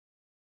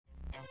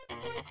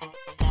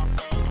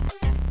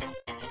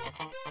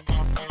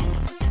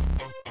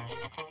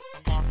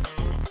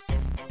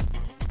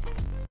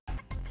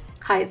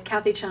Hi, it's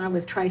Cathy Cena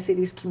with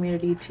Tri-Cities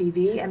Community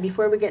TV, and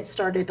before we get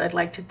started, I'd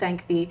like to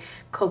thank the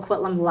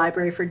Coquitlam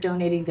Library for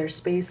donating their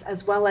space,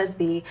 as well as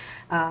the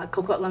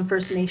Coquitlam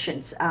First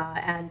Nations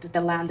and the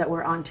land that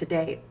we're on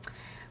today.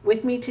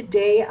 With me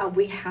today,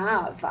 we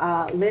have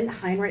Lynn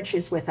Heinrich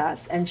is with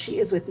us, and she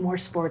is with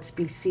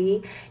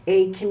MoresportsBC,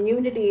 a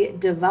community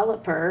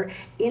developer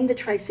in the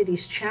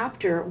Tri-Cities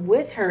chapter.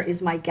 With her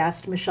is my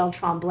guest, Michelle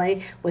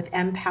Tremblay with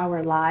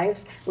MPower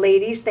Lives.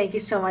 Ladies, thank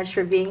you so much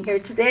for being here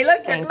today.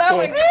 Look, you're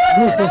glowing,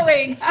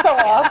 glowing. So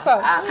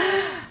awesome.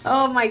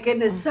 Oh my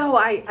goodness. So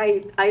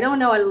I don't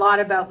know a lot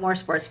about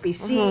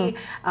MoresportsBC,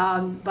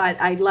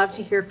 but I'd love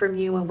to hear from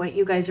you and what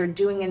you guys are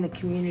doing in the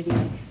community,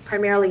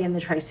 primarily in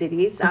the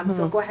Tri-Cities.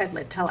 So go ahead,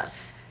 Lynn, tell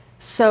us.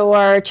 So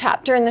our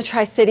chapter in the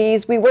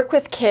Tri-Cities, we work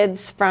with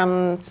kids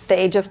from the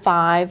age of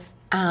 5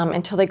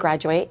 until they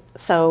graduate.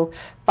 So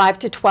 5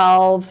 to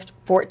 12,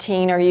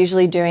 14 are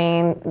usually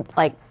doing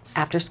like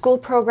after school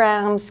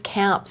programs,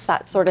 camps,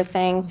 that sort of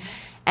thing.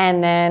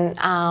 And then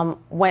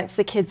once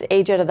the kids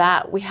age out of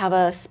that, we have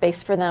a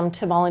space for them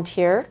to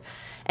volunteer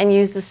and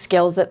use the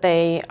skills that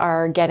they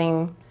are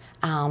getting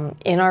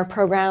in our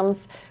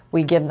programs.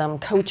 We give them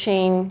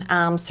coaching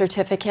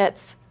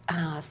certificates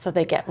so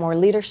they get more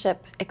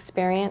leadership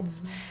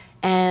experience.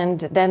 And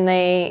then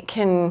they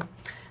can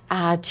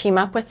team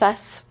up with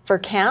us for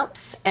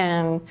camps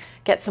and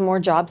get some more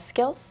job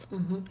skills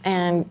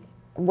and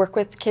work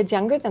with kids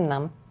younger than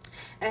them.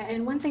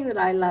 And one thing that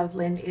I love,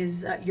 Lynn,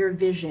 is your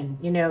vision.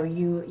 You know,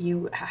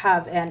 you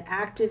have an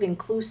active,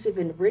 inclusive,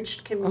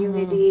 enriched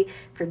community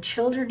for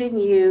children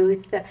and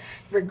youth,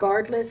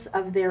 regardless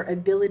of their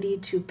ability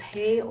to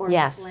pay or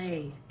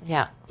play.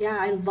 Yeah. Yeah,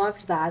 I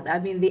loved that. I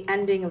mean, the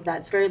ending of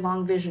that, it's very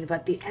long vision,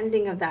 but the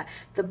ending of that,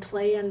 the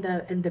play and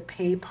the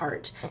pay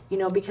part, you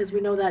know, because we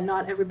know that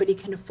not everybody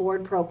can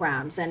afford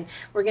programs. And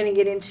we're going to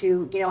get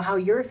into, you know, how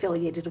you're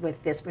affiliated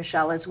with this,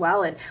 Michelle, as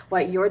well, and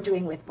what you're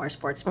doing with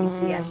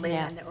MoresportsBC and Lynn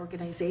and the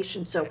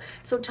organization. So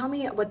tell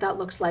me what that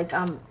looks like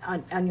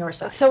on your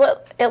side.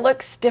 So it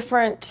looks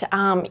different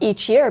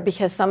each year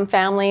because some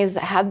families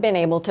have been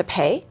able to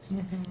pay.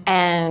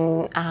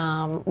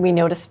 And we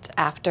noticed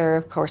after,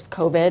 of course,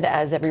 COVID,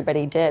 as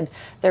everybody did,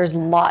 there's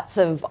lots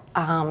of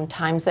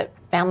times that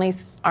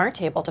families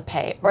aren't able to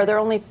pay, or they're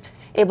only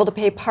able to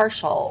pay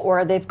partial,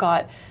 or they've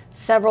got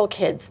several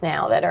kids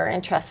now that are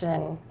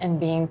interested in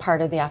being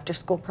part of the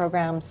after-school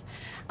programs.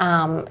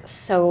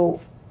 So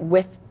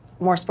with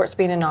More Sports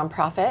being a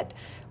nonprofit,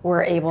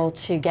 we're able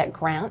to get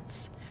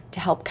grants to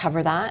help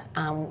cover that.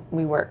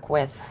 We work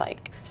with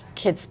like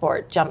Kids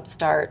Sport,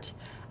 Jumpstart,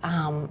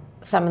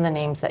 some of the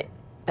names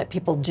that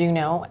people do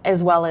know,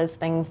 as well as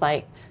things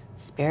like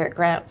Spirit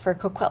Grant for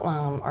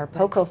Coquitlam or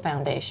POCO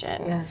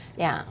Foundation. Yes,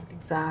 yes,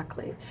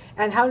 exactly.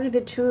 And how did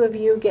the two of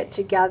you get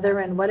together,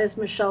 and what is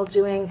Michelle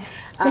doing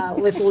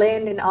with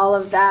Lynn and all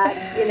of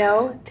that? You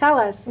know, tell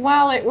us.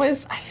 Well, it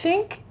was, I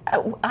think,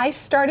 I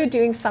started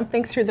doing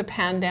something through the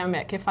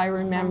pandemic, if I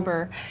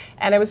remember,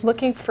 and I was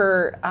looking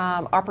for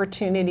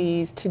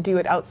opportunities to do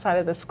it outside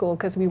of the school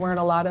because we weren't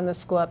allowed in the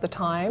school at the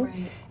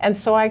time. And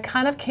so I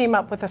kind of came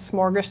up with a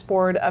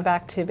smorgasbord of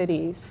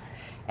activities.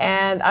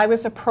 And I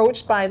was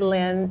approached by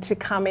Lynn to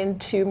come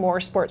into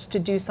More Sports to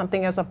do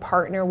something as a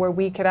partner where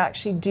we could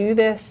actually do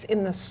this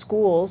in the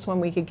schools when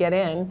we could get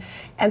in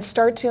and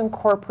start to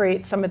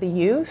incorporate some of the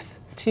youth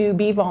to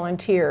be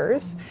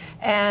volunteers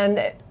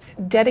and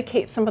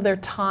dedicate some of their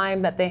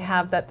time that they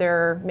have, that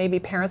their maybe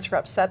parents are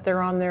upset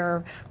they're on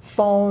their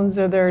phones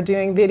or they're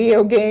doing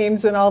video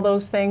games and all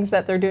those things,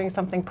 that they're doing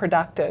something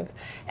productive.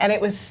 And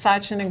it was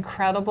such an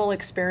incredible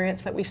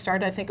experience that we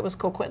started. I think it was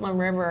Coquitlam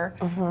River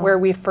where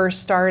we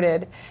first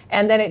started,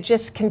 and then it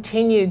just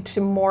continued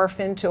to morph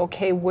into,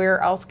 okay, where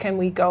else can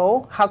we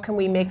go? How can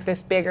we make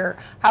this bigger?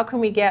 How can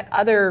we get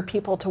other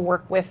people to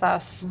work with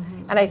us?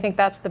 And I think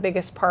that's the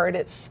biggest part.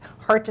 It's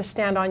hard to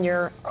stand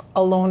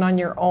alone on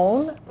your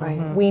own.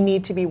 We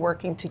need to be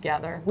working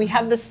together. We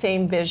have the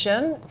same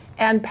vision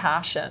and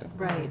passion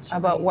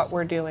about what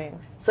we're doing.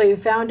 So you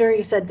found her,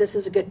 you said this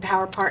is a good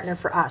power partner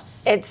for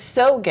us. It's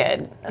so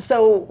good.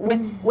 So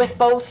with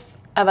both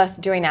of us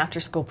doing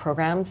after school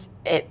programs,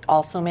 it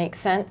also makes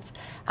sense.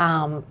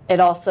 It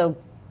also,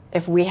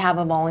 if we have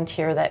a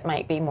volunteer that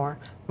might be more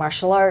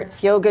martial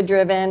arts, yoga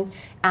driven,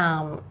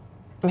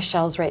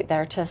 Michelle's right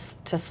there to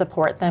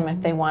support them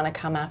if they want to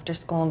come after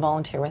school and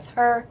volunteer with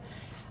her.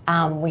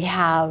 We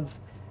have,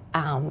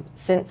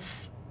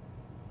 since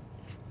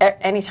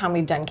anytime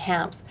we've done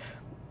camps,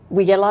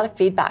 we get a lot of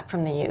feedback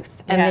from the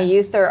youth. And the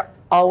youth are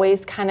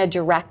always kind of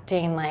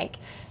directing, like,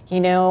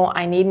 you know,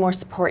 I need more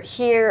support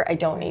here, I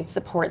don't need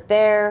support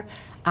there.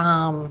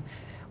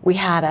 We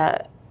had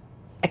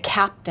a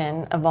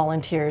captain of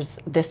volunteers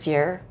this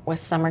year with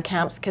summer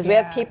camps, because we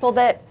have people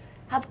that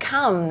have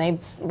come, they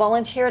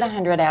volunteered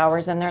 100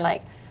 hours, and they're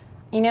like,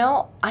 you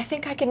know, I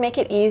think I could make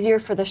it easier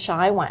for the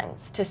shy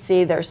ones to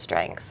see their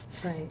strengths.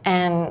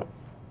 And,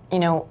 you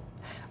know,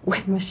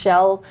 with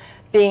Michelle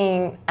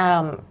being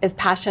as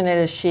passionate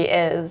as she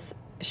is,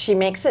 she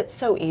makes it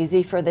so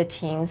easy for the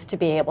teens to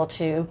be able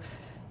to,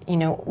 you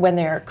know, when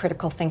their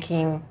critical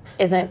thinking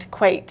isn't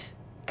quite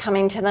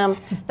coming to them,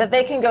 that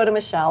they can go to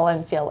Michelle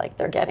and feel like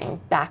they're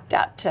getting backed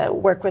up to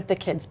work with the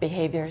kids'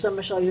 behaviors. So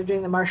Michelle, you're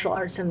doing the martial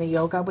arts and the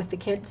yoga with the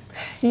kids?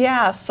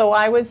 Yeah, so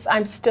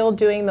I'm still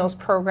doing those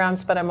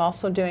programs, but I'm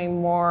also doing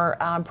more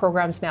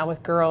programs now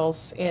with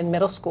girls in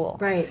middle school.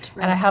 Right.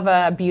 And I have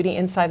a beauty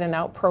inside and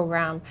out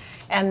program.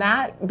 And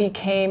that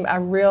became a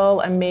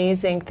real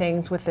amazing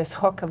thing with this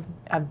hook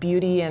of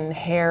beauty and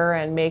hair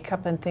and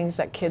makeup and things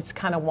that kids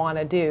kind of want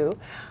to do.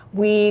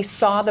 We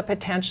saw the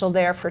potential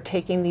there for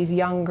taking these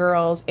young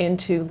girls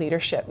into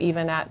leadership,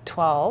 even at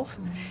 12.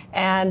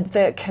 And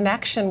the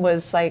connection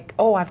was like,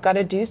 oh, I've got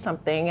to do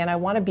something, and I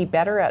want to be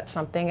better at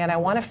something, and I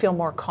want to feel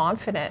more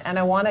confident, and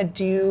I want to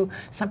do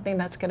something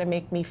that's going to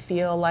make me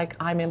feel like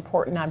I'm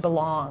important, I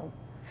belong.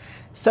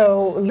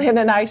 So Lynn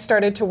and I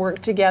started to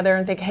work together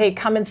and think, hey,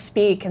 come and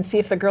speak and see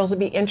if the girls would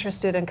be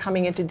interested in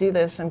coming in to do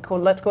this, and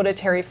let's go to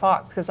Terry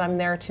Fox, because I'm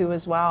there too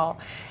as well.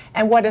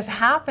 And what has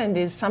happened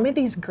is some of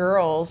these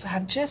girls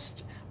have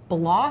just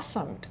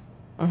blossomed,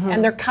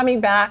 and they're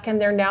coming back, and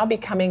they're now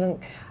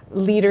becoming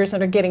leaders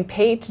and are getting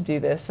paid to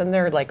do this, and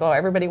they're like, oh,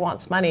 everybody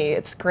wants money.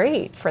 It's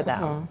great for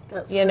them.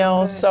 That's you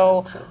know,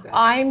 so good.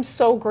 I'm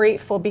so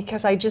grateful,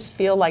 because I just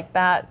feel like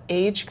that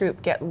age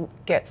group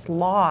gets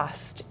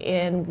lost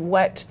in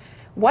what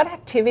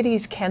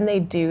activities can they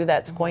do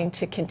that's going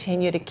to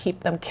continue to keep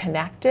them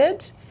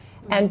connected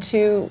and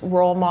to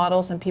role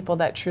models and people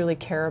that truly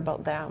care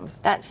about them.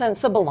 That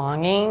sense of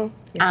belonging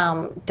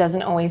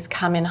doesn't always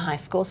come in high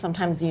school.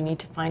 Sometimes you need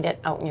to find it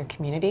out in your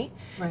community.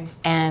 Right.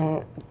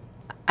 And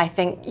I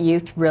think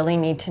youth really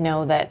need to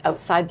know that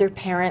outside their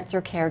parents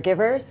or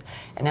caregivers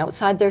and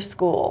outside their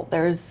school,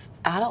 there's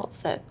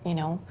adults that, you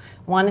know,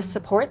 want to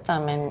support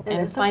them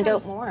and find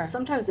out more.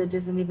 Sometimes it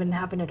doesn't even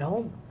happen at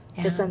home.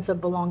 Yeah. The sense of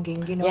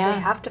belonging, you know, Yeah. they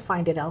have to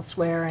find it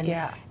elsewhere.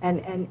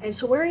 And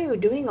so where are you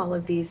doing all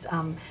of these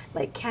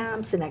like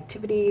camps and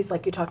activities?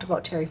 Like you talked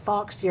about Terry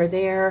Fox, you're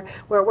there.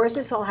 Where's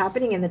this all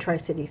happening in the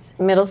Tri-Cities?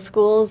 Middle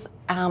schools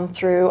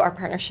through our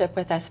partnership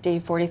with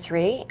SD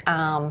 43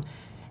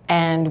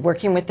 and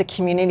working with the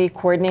community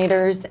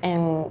coordinators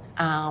in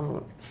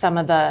some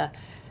of the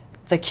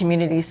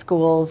community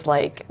schools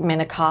like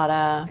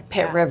Minnetonka,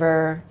 Pitt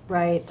River.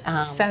 Right.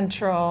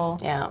 Central,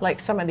 Yeah.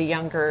 like some of the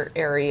younger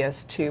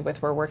areas too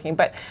with we're working.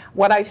 But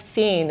what I've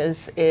seen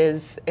is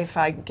if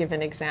I give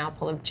an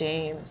example of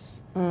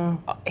James,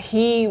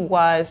 he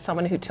was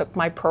someone who took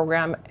my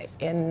program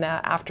in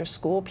after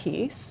school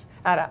piece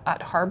at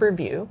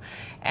Harborview,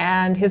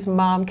 and his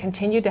mom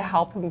continued to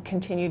help him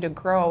continue to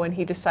grow, and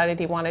he decided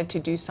he wanted to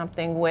do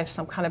something with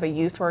some kind of a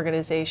youth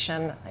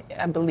organization.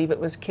 I believe it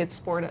was Kids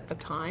Sport at the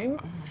time.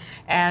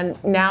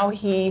 And now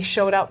he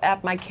showed up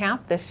at my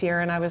camp this year,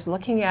 and I was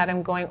looking at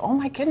him going, oh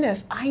my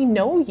goodness, I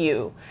know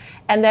you.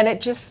 And then it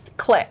just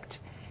clicked.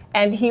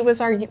 And he was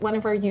one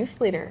of our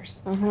youth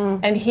leaders.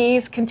 And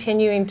he's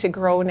continuing to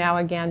grow now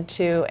again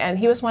too. And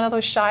he was one of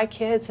those shy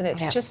kids, and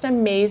it's just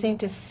amazing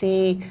to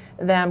see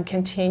them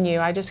continue.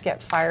 I just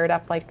get fired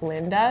up like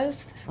Lynn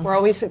does. We're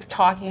always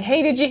talking,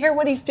 hey, did you hear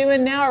what he's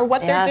doing now or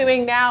what they're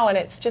doing now? And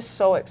it's just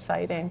so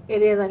exciting.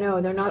 It is, I know.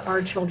 They're not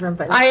our children,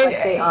 but it's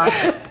like they are.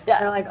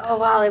 They're like, oh,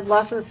 wow, they've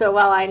blossomed so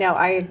well. I know.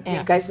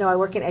 You guys know I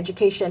work in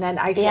education, and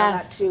I feel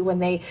that too when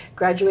they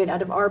graduate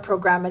out of our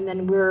program. And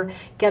then we're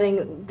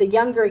getting the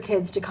younger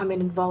kids to come in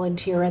and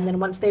volunteer. And then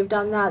once they've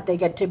done that, they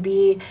get to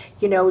be,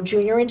 you know,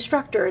 junior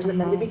instructors, and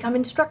then they become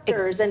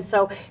instructors. And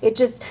so it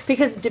just,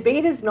 because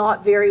debate is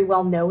not very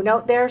well known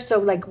out there. So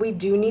like we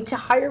do need to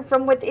hire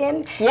from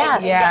within.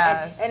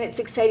 And it's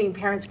exciting.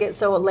 Parents get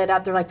so lit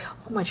up. They're like,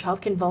 oh, my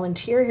child can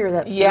volunteer here.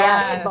 That's so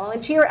awesome.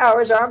 Volunteer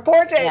hours are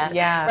important.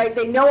 Right?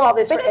 They know all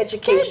this for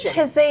education.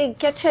 Because they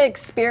get to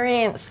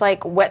experience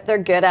like what they're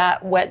good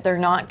at, what they're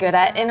not good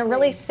at in a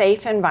really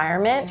safe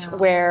environment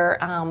where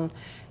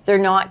they're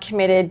not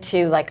committed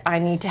to like, I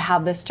need to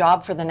have this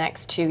job for the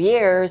next 2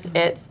 years.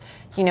 It's,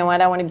 you know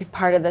what, I want to be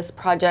part of this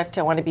project.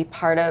 I want to be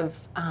part of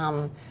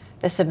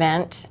this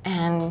event.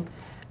 And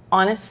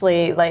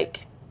honestly,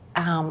 like,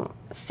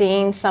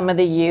 seeing some of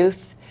the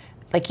youth,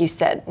 like you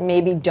said,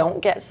 maybe don't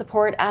get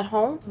support at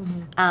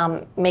home,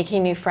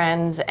 making new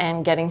friends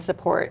and getting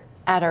support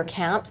at our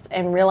camps,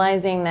 and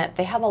realizing that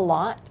they have a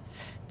lot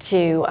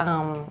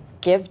to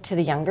give to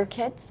the younger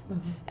kids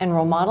and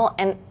role model.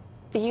 And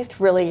the youth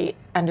really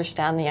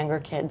understand the younger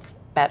kids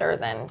better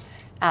than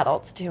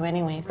adults do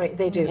anyways. Right,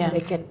 they do. They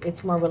can.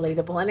 It's more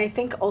relatable. And I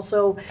think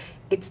also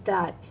it's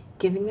that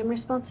giving them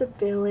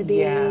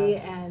responsibility,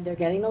 and they're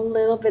getting a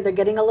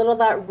little of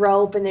that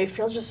rope, and they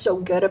feel just so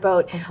good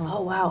about,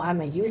 oh wow,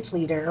 I'm a youth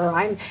leader, or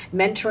I'm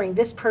mentoring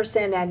this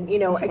person. And you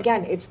know,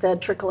 again, it's the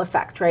trickle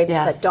effect, right? It's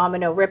that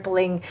domino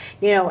rippling,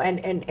 you know,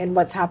 and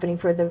what's happening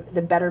for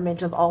the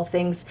betterment of all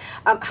things.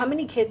 How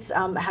many kids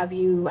have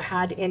you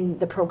had in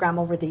the program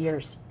over the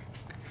years?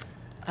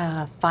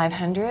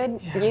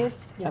 500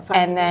 youth,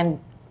 and then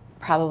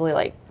probably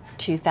like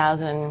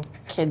 2,000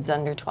 kids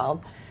under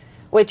 12.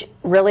 which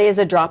really is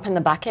a drop in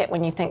the bucket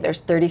when you think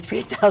there's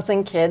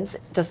 33,000 kids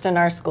just in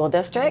our school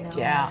district.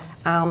 Yeah.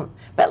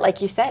 But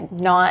like you said,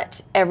 not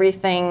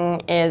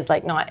everything is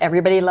like, not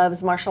everybody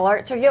loves martial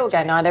arts or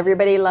yoga. Not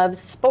everybody loves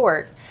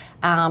sport.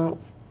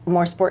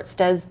 More Sports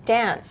does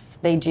dance.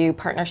 They do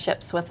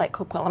partnerships with like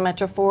Coquitlam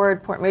Metro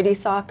Ford, Port Moody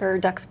Soccer,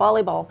 Ducks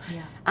Volleyball,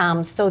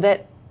 so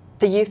that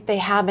the youth they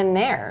have in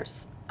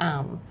theirs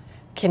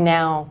can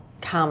now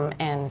come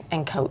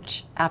and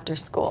coach after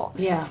school.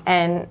 Yeah.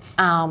 And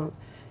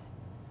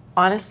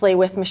honestly,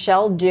 with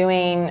Michelle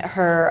doing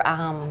her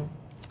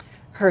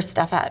her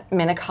stuff at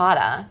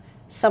Minnecotta,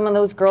 some of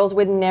those girls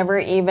would never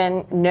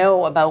even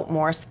know about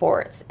More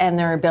Sports and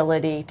their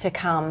ability to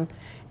come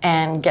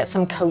and get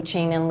some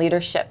coaching and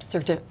leadership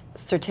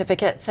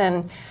certificates,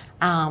 and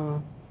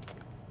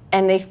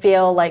they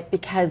feel like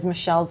because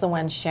Michelle's the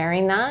one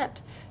sharing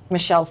that,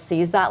 Michelle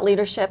sees that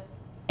leadership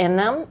in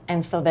them,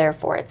 and so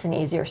therefore it's an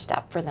easier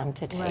step for them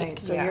to take. Right.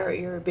 So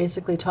you're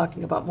basically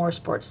talking about More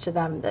Sports to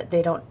them, that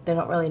they don't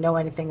really know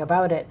anything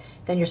about it.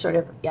 Then you're sort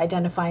of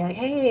identifying like,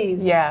 hey,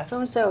 Yes. so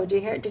and so,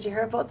 did you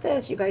hear about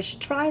this? You guys should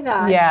try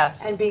that.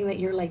 Yes. And being that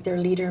you're like their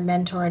leader,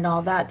 mentor, and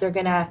all that, they're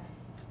gonna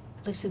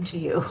listen to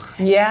you.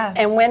 Yes.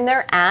 And when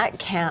they're at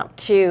camp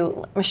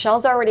too,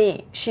 Michelle's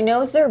already, she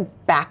knows their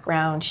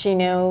background. She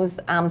knows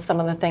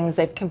some of the things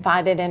they've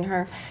confided in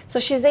her. So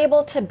she's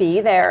able to be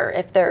there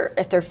if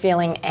they're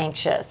feeling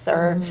anxious,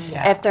 or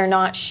if they're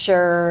not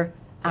sure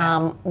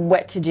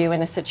what to do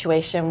in a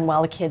situation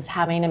while a kid's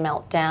having a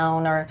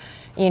meltdown, or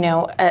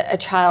a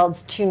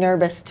child's too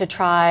nervous to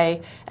try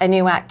a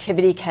new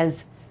activity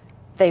because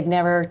they've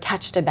never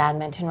touched a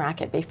badminton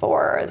racket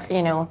before,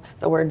 or,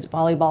 the words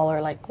volleyball,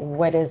 or like,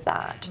 what is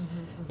that?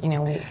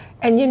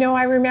 And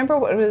I remember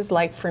what it was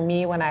like for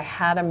me when I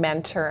had a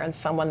mentor and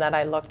someone that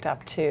I looked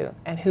up to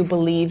and who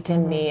believed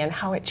in me, and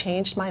how it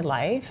changed my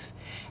life.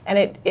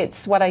 And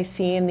it's what I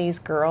see in these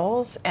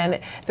girls, and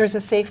there's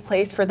a safe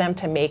place for them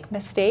to make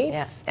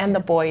mistakes, and the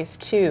boys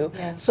too,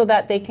 so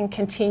that they can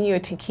continue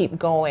to keep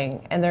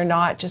going, and they're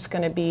not just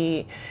going to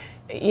be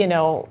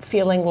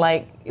feeling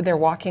like they're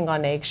walking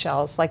on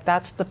eggshells. Like,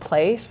 that's the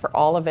place for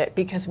all of it,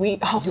 because we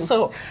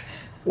also,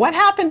 what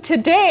happened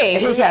today?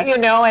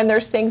 And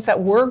there's things that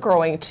we're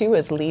growing too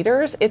as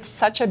leaders. It's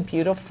such a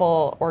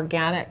beautiful,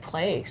 organic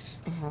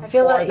place. I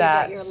feel like you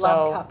that, get your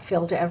love cup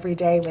filled every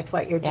day with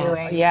what you're doing.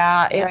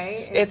 Yeah, right?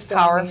 it's so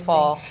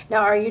powerful. amazing.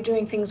 Now, are you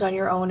doing things on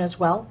your own as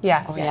well?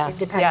 Yes. Oh,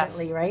 yes.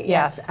 Independently, Yes. right?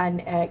 Yes.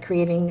 And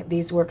creating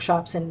these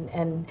workshops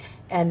and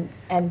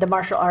the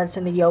martial arts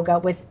and the yoga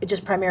with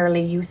just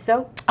primarily youth,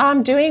 though?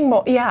 I'm doing,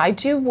 I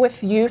do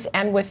with youth,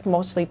 and with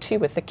mostly too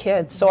with the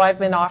kids. So I've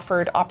been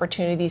offered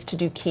opportunities to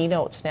do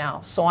keynotes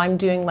now. So I'm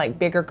doing like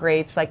bigger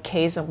grades, like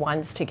Ks and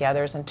 1s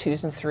togethers and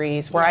 2s and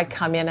 3s, where I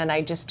come in and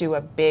I just do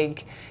a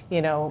big,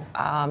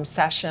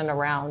 session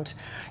around,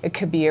 it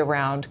could be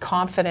around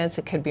confidence,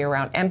 it could be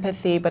around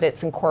empathy, but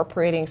it's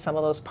incorporating some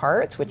of those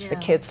parts, which the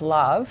kids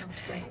love.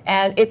 That's great.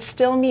 And it's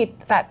still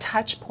that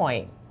touch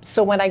point.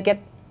 So when I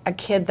get a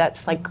kid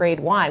that's like grade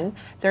 1,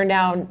 they're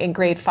now in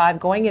grade 5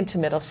 going into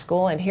middle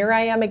school, and here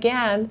I am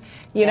again.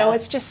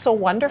 It's just so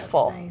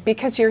wonderful. That's nice.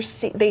 Because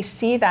they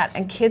see that,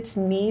 and kids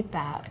need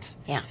that.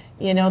 Yeah.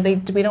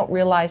 We don't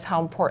realize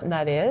how important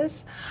that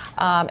is.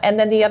 And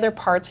then the other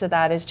parts of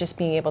that is just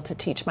being able to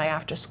teach my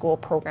after school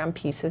program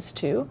pieces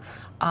too.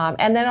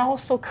 And then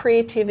also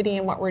creativity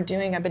in what we're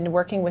doing. I've been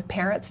working with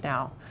parents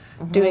now,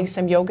 doing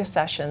some yoga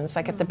sessions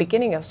like at the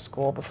beginning of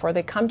school before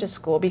they come to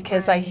school,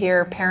 because I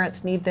hear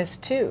parents need this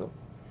too.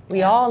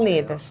 We all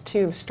need this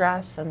too,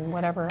 stress and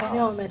whatever else. I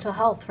know, mental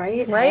health,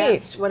 right? Right.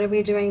 Yes. What are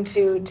we doing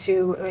to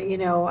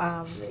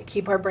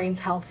keep our brains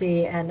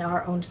healthy, and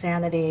our own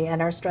sanity,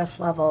 and our stress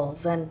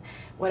levels, and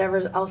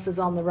whatever else is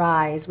on the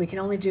rise? We can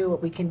only do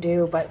what we can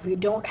do, but if we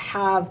don't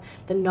have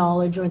the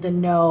knowledge or the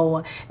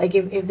know, like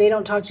if they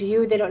don't talk to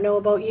you, they don't know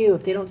about you.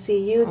 If they don't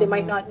see you, they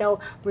might not know,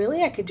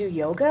 really, I could do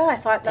yoga? I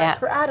thought that's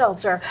for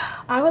adults, or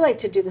I would like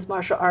to do this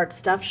martial arts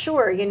stuff.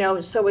 Sure,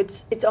 so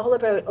it's all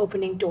about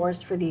opening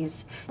doors for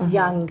these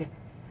young,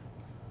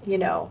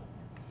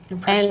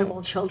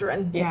 impressionable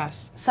children.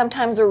 Yes.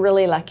 Sometimes we're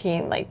really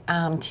lucky, like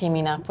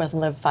teaming up with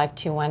Live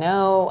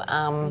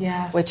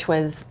 5210, which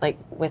was like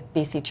with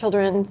BC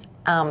Children's.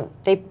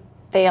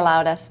 They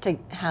allowed us to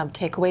have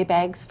takeaway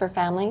bags for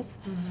families.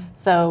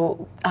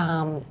 So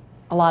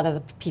a lot of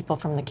the people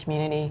from the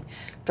community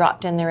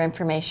dropped in their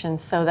information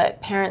so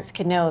that parents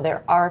could know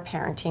there are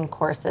parenting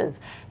courses.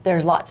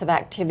 There's lots of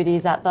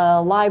activities at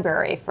the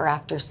library for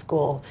after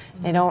school.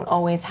 They don't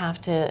always have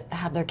to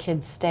have their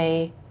kids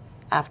stay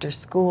after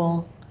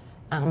school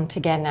to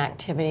get an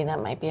activity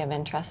that might be of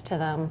interest to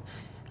them.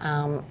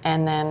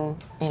 And then,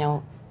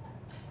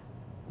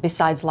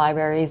 besides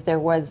libraries, there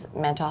was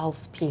mental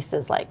health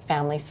pieces like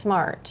Family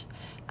Smart.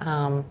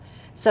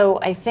 So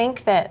I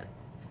think that,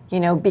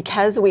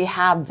 because we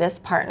have this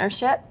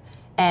partnership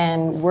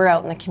and we're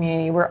out in the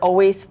community, we're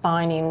always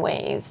finding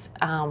ways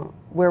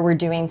where we're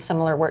doing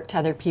similar work to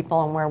other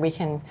people and where we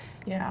can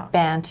Yeah.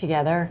 band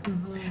together.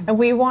 And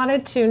we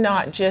wanted to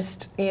not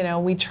just,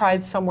 we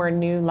tried somewhere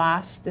new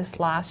this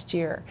last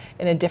year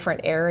in a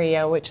different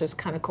area, which is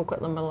kind of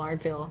Coquitlam,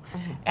 Millardville.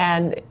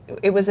 And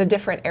it was a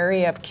different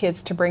area of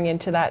kids to bring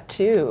into that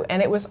too.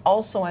 And it was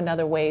also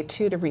another way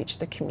too to reach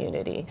the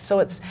community. So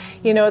it's,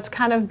 it's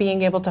kind of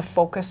being able to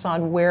focus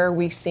on where are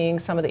we seeing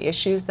some of the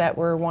issues that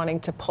we're wanting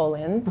to pull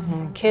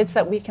in, kids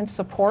that we can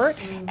support.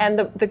 And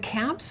the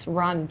camps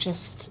run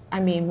just,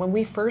 when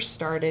we first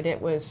started,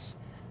 it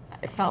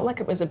felt like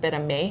it was a bit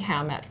of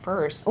mayhem at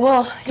first.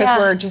 Well, because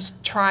we're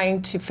just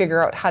trying to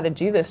figure out how to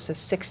do this to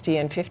 60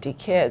 and 50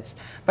 kids.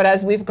 But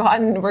as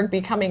we're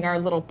becoming our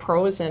little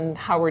pros in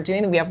how we're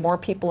doing it. We have more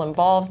people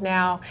involved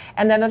now,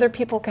 and then other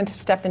people can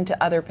step into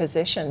other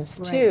positions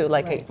too,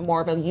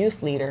 more of a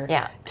youth leader.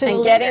 Yeah, to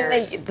and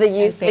getting the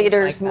youth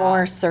leaders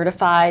more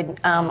certified,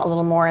 a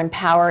little more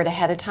empowered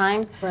ahead of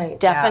time,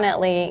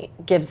 definitely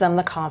gives them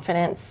the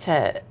confidence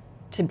to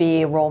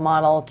be a role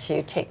model,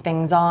 to take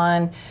things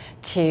on,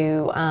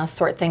 to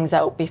sort things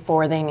out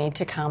before they need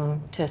to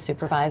come to a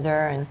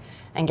supervisor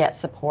and get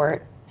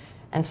support.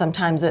 And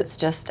sometimes it's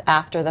just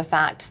after the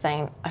fact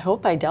saying, I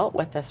hope I dealt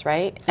with this,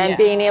 right? And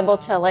being able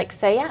to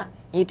say, yeah,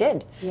 you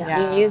did.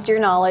 You used your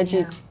knowledge,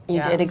 you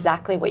did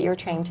exactly what you were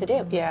trained to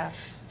do.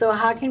 Yes. So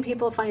how can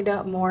people find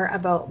out more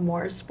about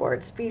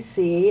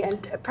MoresportsBC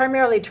and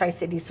primarily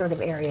Tri-Cities sort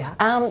of area?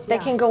 They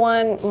can go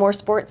on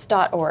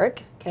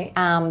moresports.org. Okay.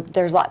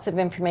 There's lots of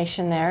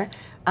information there.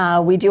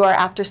 We do our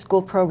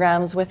after-school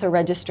programs with a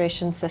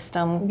registration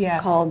system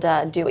called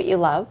Do What You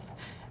Love.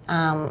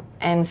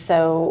 And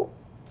so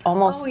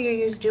almost... Oh, you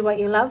use Do What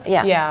You Love?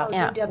 Yeah.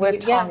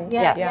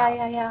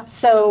 Yeah.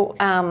 So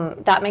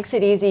that makes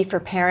it easy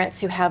for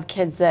parents who have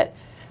kids that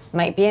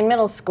might be in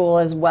middle school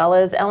as well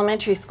as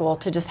elementary school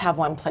to just have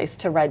one place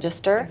to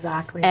register.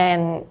 Exactly.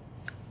 And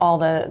all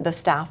the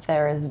staff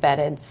there is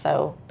vetted,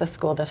 so the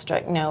school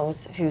district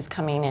knows who's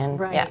coming in.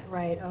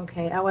 Right,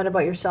 okay. And what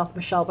about yourself,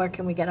 Michelle? Where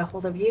can we get a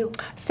hold of you?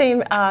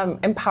 Same,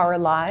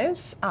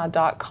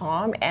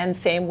 MPowerLives.com, and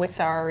same with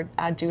our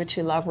Do What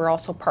You Love. We're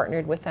also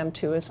partnered with them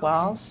too as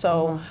well.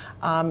 So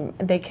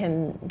they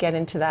can get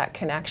into that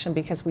connection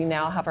because we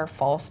now have our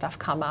fall stuff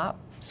come up.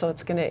 So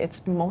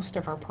it's most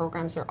of our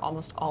programs are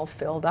almost all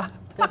filled up.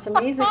 That's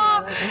amazing.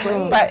 That's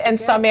great. But in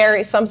some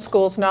areas, some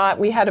schools not.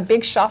 We had a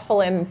big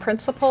shuffle in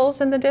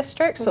principals in the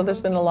district, so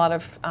there's been a lot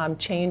of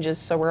changes.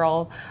 So we're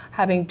all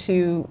having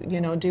to,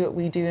 do what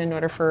we do in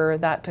order for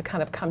that to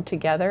kind of come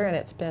together, and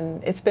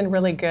it's been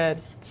really good.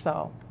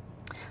 So.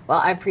 Well,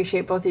 I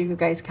appreciate both of you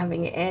guys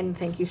coming in.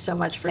 Thank you so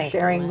much for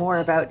sharing more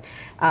about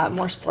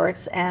more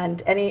sports.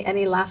 And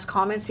any last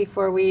comments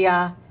before we?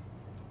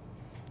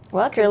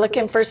 Well, if you're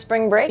looking for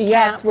spring break,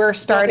 yes, we're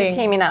starting we'll be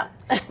teaming up.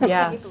 Yes.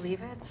 Can you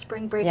believe it?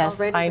 Spring break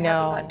already. I know.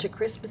 We haven't got to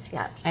Christmas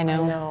yet. I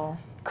know. I know.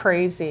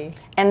 Crazy.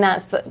 And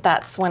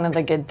that's one of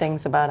the good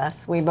things about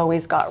us. We've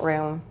always got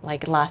room,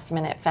 like last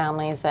minute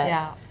families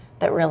that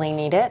really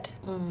need it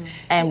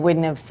and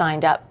wouldn't have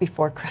signed up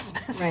before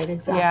Christmas. Right,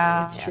 exactly.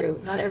 Yeah. It's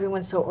true. Not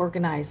everyone's so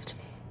organized.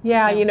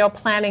 Yeah,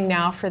 planning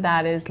now for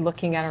that is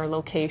looking at our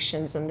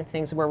locations and the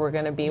things where we're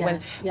going to be.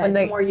 Yes. When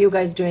it's more you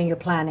guys doing your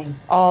planning.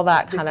 All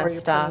that kind of before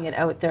stuff. You're putting it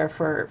out there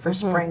for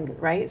spring,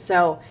 right?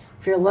 So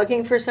if you're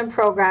looking for some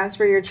programs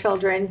for your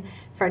children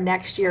for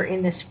next year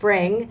in the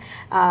spring,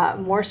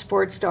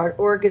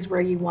 moresports.org is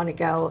where you want to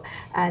go.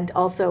 And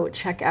also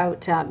check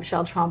out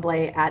Michelle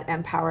Tremblay at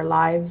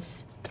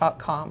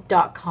MPowerLives.com,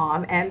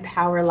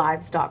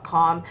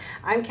 MPowerLives.com.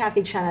 I'm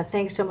Cathy Cena.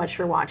 Thanks so much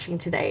for watching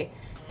today.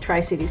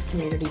 Tri-Cities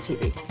Community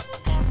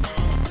TV.